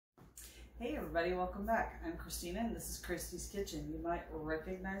Hey everybody, welcome back. I'm Christina and this is Christy's Kitchen. You might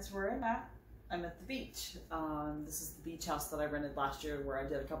recognize where I'm at. I'm at the beach. This is the beach house that I rented last year where I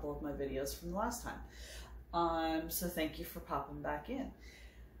did a couple of my videos from the last time. So thank you for popping back in.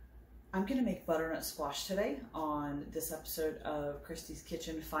 I'm going to make butternut squash today on this episode of Christy's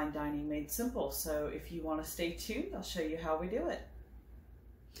Kitchen Fine Dining Made Simple. So if you want to stay tuned, I'll show you how we do it.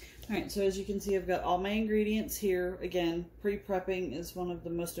 Alright, so as you can see, I've got all my ingredients here. Again, pre-prepping is one of the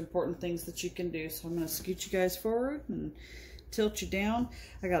most important things that you can do. So I'm going to scoot you guys forward and tilt you down.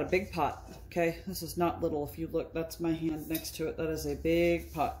 I got a big pot, okay? This is not little. If you look, that's my hand next to it. That is a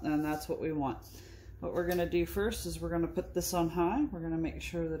big pot, and that's what we want. What we're going to do first is we're going to put this on high. We're going to make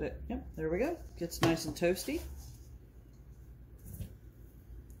sure that it, yep, there we go, gets nice and toasty.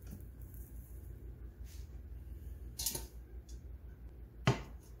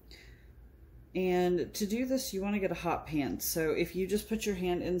 And to do this, you want to get a hot pan. So if you just put your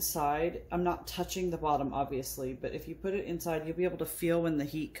hand inside, I'm not touching the bottom obviously, but if you put it inside, you'll be able to feel when the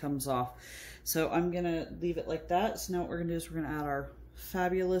heat comes off. So I'm going to leave it like that. So now what we're going to do is we're going to add our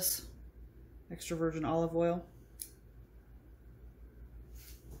fabulous extra virgin olive oil.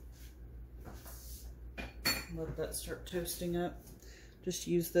 Let that start toasting up. Just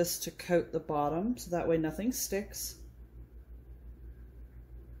use this to coat the bottom so that way nothing sticks.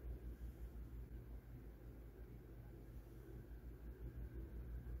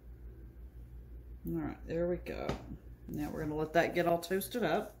 All right, there we go. Now we're gonna let that get all toasted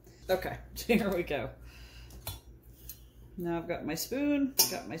up. Okay, here we go. Now I've got my spoon,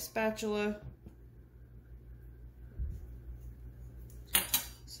 got my spatula.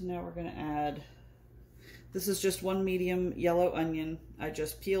 So now we're gonna add, this is just one medium yellow onion. I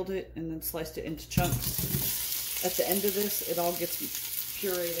just peeled it and then sliced it into chunks. At the end of this, it all gets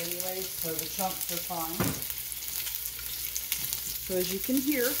pureed anyway, so the chunks are fine. So as you can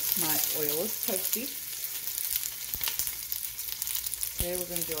hear, my oil is toasty. Okay, we're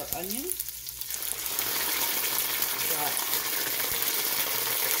going to do our onion.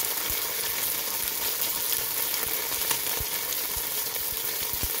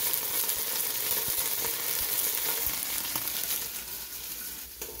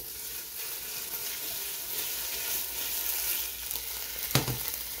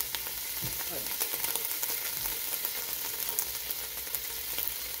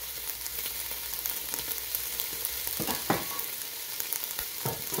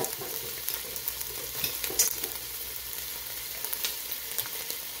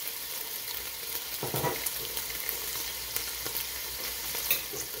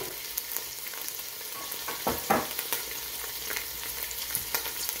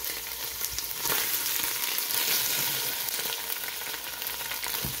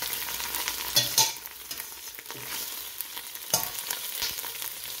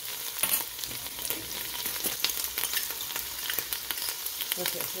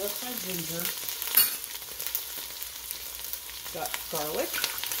 Okay, so that's my ginger. Got garlic.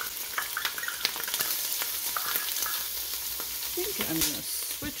 I think I'm going to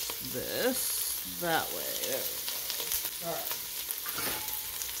switch this that way. There we go. Alright.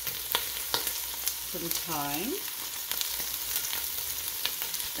 Some thyme.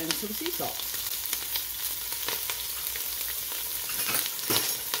 And some sea salt.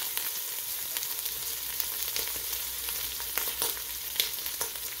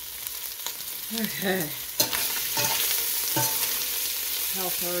 Okay.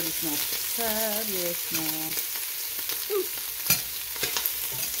 House already smells fabulous now. Ooh.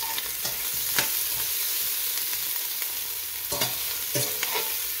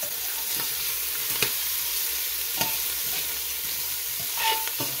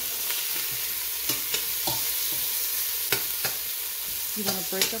 You want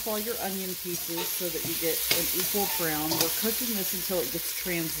to break up all your onion pieces so that you get an equal brown. We're cooking this until it gets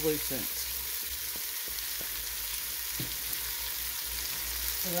translucent.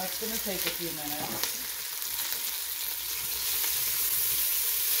 So that's going to take a few minutes.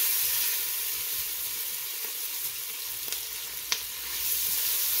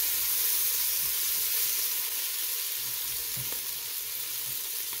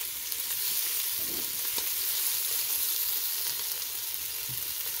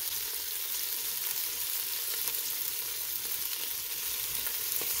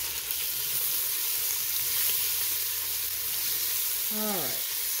 All right.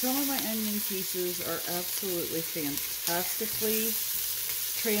 Some of my onion pieces are absolutely fantastically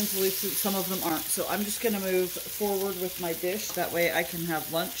translucent. Some of them aren't. So I'm just going to move forward with my dish. That way I can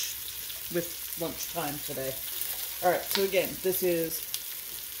have lunch with lunchtime today. All right. So again, this is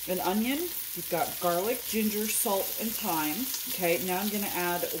an onion, You've got garlic, ginger, salt, and thyme. Okay, now I'm going to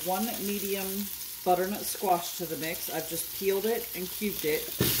add 1 medium butternut squash to the mix. I've just peeled it and cubed it.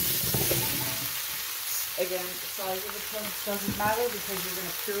 Again, the size of the chunks doesn't matter because you're going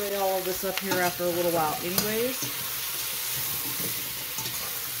to puree all of this up here after a little while anyways.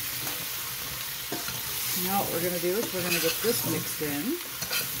 Now what we're going to do is we're going to get this mixed in.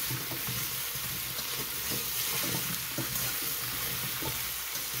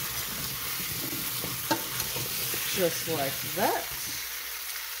 Just like that.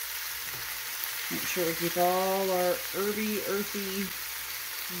 Make sure we keep all our herby, earthy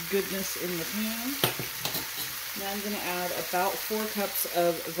goodness in the pan. Now I'm going to add about 4 cups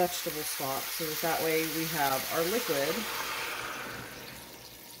of vegetable stock so that way we have our liquid.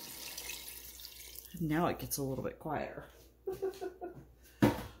 Now it gets a little bit quieter.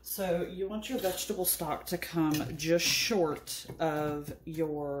 So you want your vegetable stock to come just short of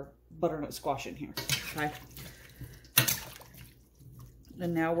your butternut squash in here, okay?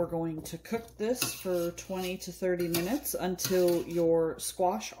 And now we're going to cook this for 20 to 30 minutes until your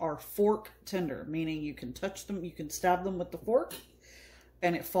squash are fork tender, meaning you can touch them, you can stab them with the fork,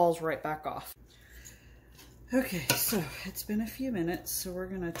 and it falls right back off. Okay, so it's been a few minutes, so we're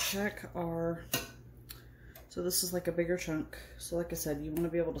gonna check our, so this is like a bigger chunk. So like I said, you wanna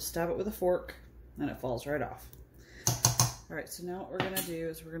be able to stab it with a fork, and it falls right off. All right, so now what we're gonna do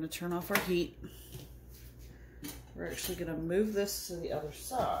is we're gonna turn off our heat. We're actually going to move this to the other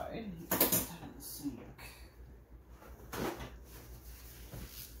side. Put that in the sink.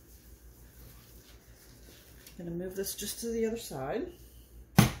 I'm going to move this just to the other side.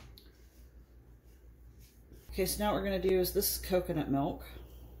 Okay, so now what we're going to do is this is coconut milk.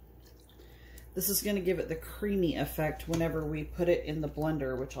 This is going to give it the creamy effect whenever we put it in the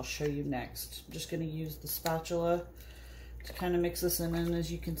blender, which I'll show you next. I'm just going to use the spatula to kind of mix this in, and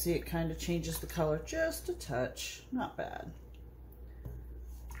as you can see, it kind of changes the color just a touch. Not bad.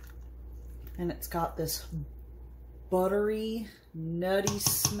 And it's got this buttery, nutty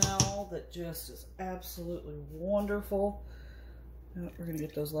smell that just is absolutely wonderful. Oh, we're going to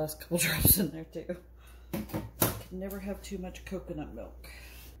get those last couple drops in there too. Can never have too much coconut milk.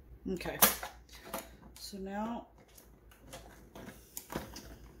 Okay, so now,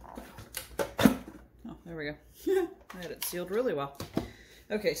 oh, there we go. I had it sealed really well.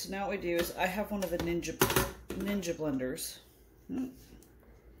 Okay, so now what we do is I have one of the Ninja blenders.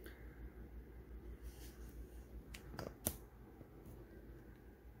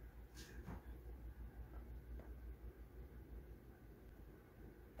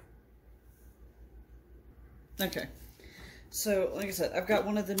 Okay, so like I said, I've got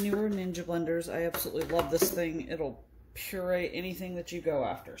one of the newer Ninja blenders. I absolutely love this thing. It'll puree anything that you go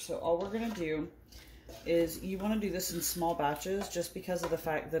after. So all we're gonna do is you want to do this in small batches just because of the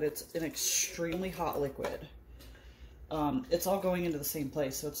fact that it's an extremely hot liquid. It's all going into the same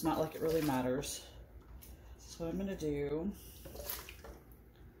place, so it's not like it really matters. So I'm going to do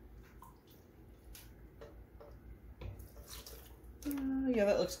yeah,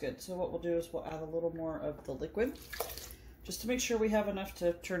 that looks good. So what we'll do is we'll add a little more of the liquid just to make sure we have enough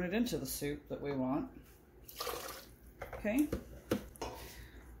to turn it into the soup that we want. Okay.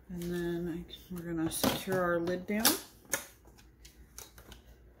 And then we're going to secure our lid down.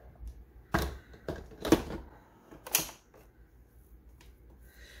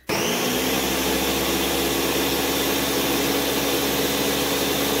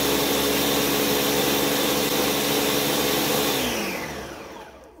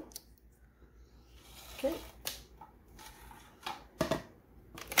 Okay.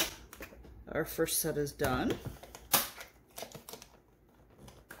 Our first set is done.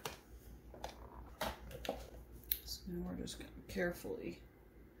 Now we're just going to carefully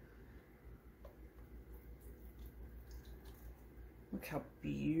look how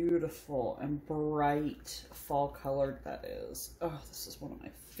beautiful and bright fall colored that is. Oh, this is one of my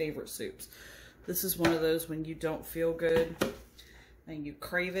favorite soups. This is one of those when you don't feel good and you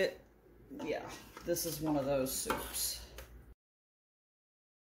crave it. Yeah, this is one of those soups.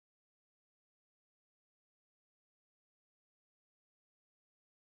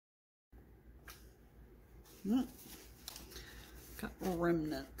 Got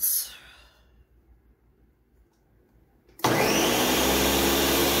remnants.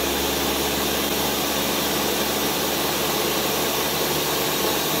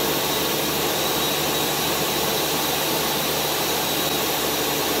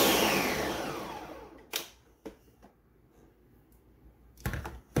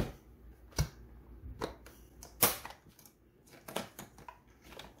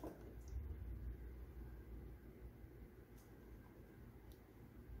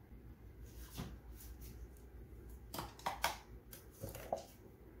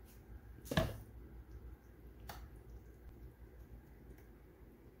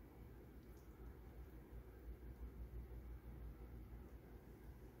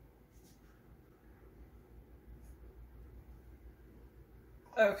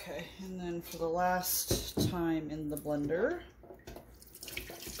 Okay, and then for the last time in the blender,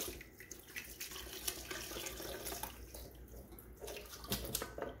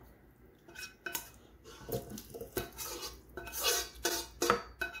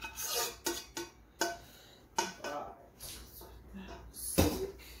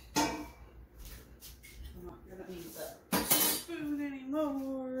 I'm not gonna need that spoon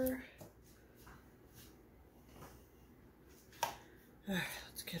anymore. All right,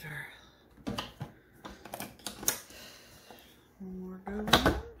 let's get our one more go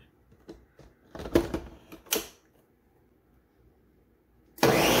around.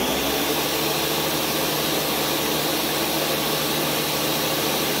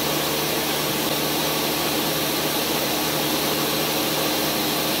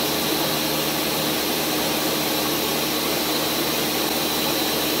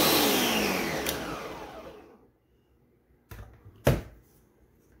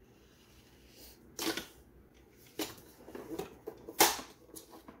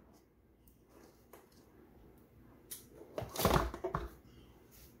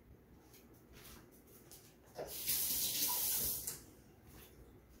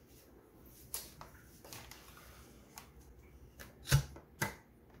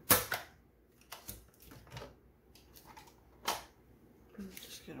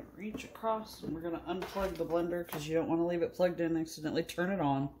 Just gonna reach across and we're gonna unplug the blender because you don't want to leave it plugged in and accidentally turn it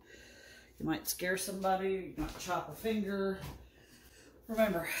on. You might scare somebody, you might chop a finger.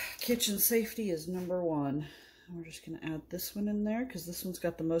 Remember, kitchen safety is number one. And we're just gonna add this one in there because this one's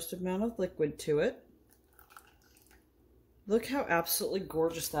got the most amount of liquid to it. Look how absolutely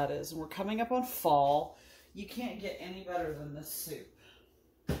gorgeous that is. And we're coming up on fall. You can't get any better than this soup.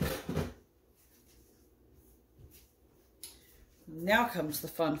 Now comes the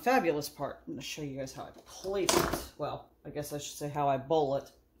fun, fabulous part. I'm going to show you guys how I place it. Well, I guess I should say how I bowl it.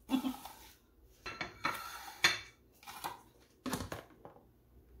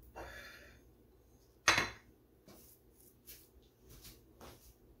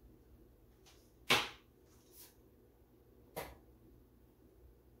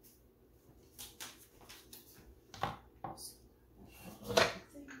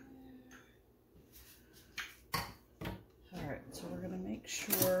 So we're going to make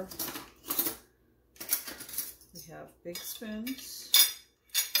sure we have big spoons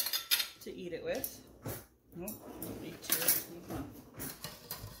to eat it with. Nope, don't need two, I just need one.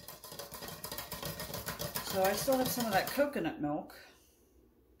 So I still have some of that coconut milk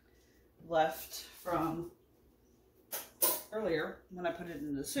left from earlier when I put it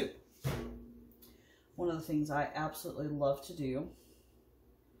in the soup. One of the things I absolutely love to do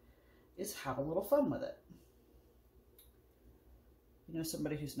is have a little fun with it. You know,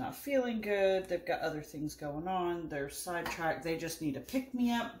 somebody who's not feeling good, they've got other things going on, they're sidetracked, they just need a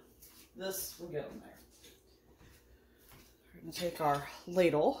pick-me-up. This will get them there. We're going to take our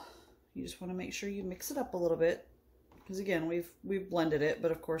ladle. You just want to make sure you mix it up a little bit. Because again, we've blended it, but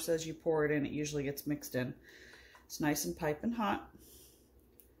of course as you pour it in, it usually gets mixed in. It's nice and piping hot.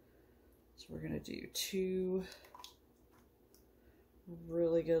 So we're going to do 2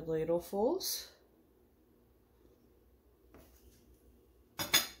 really good ladlefuls.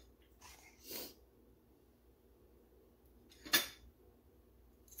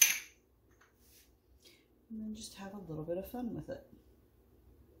 And then just have a little bit of fun with it.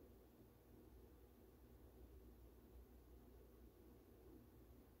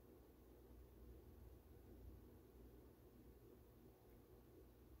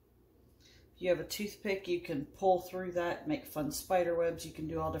 If you have a toothpick, you can pull through that, make fun spider webs. You can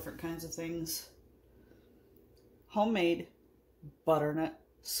do all different kinds of things. Homemade butternut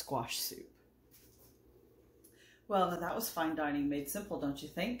squash soup. Well, now that was fine dining made simple, don't you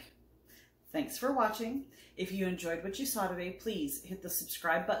think? Thanks for watching. If you enjoyed what you saw today, please hit the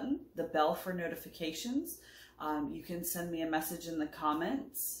subscribe button, the bell for notifications. You can send me a message in the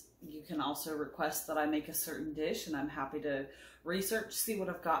comments. You can also request that I make a certain dish, and I'm happy to research, see what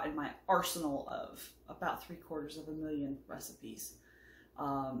I've got in my arsenal of about 750,000 recipes.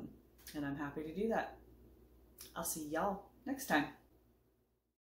 And I'm happy to do that. I'll see y'all next time.